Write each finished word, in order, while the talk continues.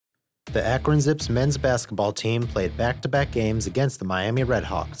The Akron Zips men's basketball team played back-to-back games against the Miami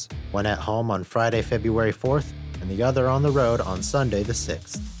Redhawks, one at home on Friday, February 4th, and the other on the road on Sunday the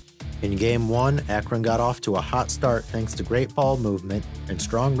 6th. In Game 1, Akron got off to a hot start thanks to great ball movement and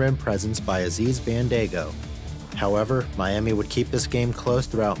strong rim presence by Aziz Bandaogo. However, Miami would keep this game close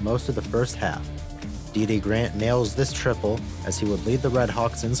throughout most of the first half. D.D. Grant nails this triple as he would lead the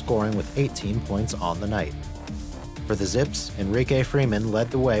Redhawks in scoring with 18 points on the night. For the Zips, Enrique Freeman led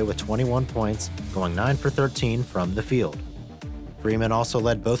the way with 21 points, going 9 for 13 from the field. Freeman also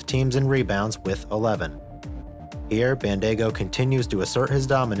led both teams in rebounds with 11. Here, Bandaogo continues to assert his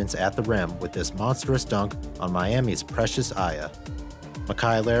dominance at the rim with this monstrous dunk on Miami's Precious Aya.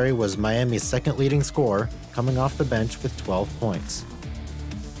 Makai Larry was Miami's second leading scorer, coming off the bench with 12 points.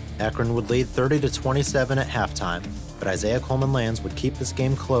 Akron would lead 30-27 at halftime, but Isaiah Coleman-Lands would keep this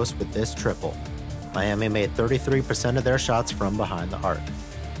game close with this triple. Miami made 33% of their shots from behind the arc.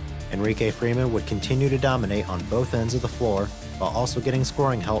 Enrique Freeman would continue to dominate on both ends of the floor, while also getting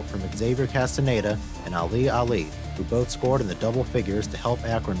scoring help from Xavier Castaneda and Ali, who both scored in the double figures to help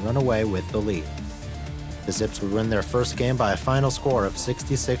Akron run away with the lead. The Zips would win their first game by a final score of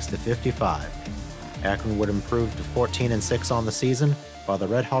 66-55. Akron would improve to 14-6 on the season, while the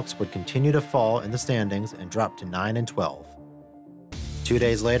Redhawks would continue to fall in the standings and drop to 9-12. 2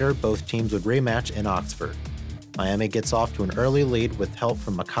 days later, both teams would rematch in Oxford. Miami gets off to an early lead with help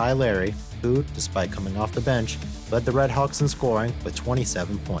from Makai Larry, who, despite coming off the bench, led the Redhawks in scoring with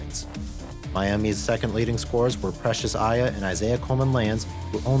 27 points. Miami's second leading scorers were Precious Aya and Isaiah Coleman-Lands,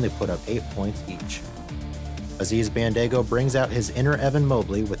 who only put up 8 points each. Aziz Bandaogo brings out his inner Evan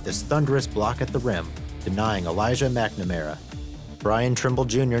Mobley with this thunderous block at the rim, denying Elijah McNamara. Brian Trimble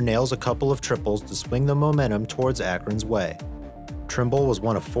Jr. nails a couple of triples to swing the momentum towards Akron's way. Trimble was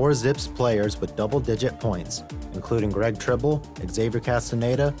one of 4 Zips players with double-digit points, including Greg Tribble, Xavier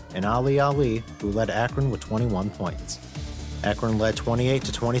Castaneda, and Ali, who led Akron with 21 points. Akron led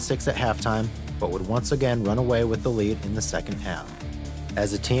 28-26 at halftime, but would once again run away with the lead in the second half.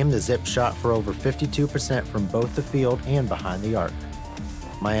 As a team, the Zips shot for over 52% from both the field and behind the arc.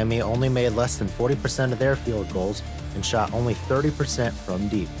 Miami only made less than 40% of their field goals and shot only 30% from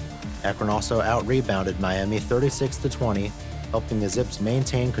deep. Akron also out-rebounded Miami 36-20, helping the Zips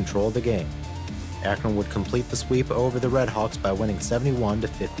maintain control of the game. Akron would complete the sweep over the Redhawks by winning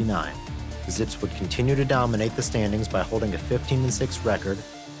 71-59. The Zips would continue to dominate the standings by holding a 15-6 record,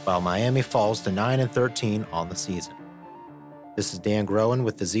 while Miami falls to 9-13 on the season. This is Dan Groen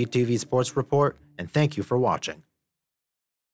with the ZTV Sports Report, and thank you for watching.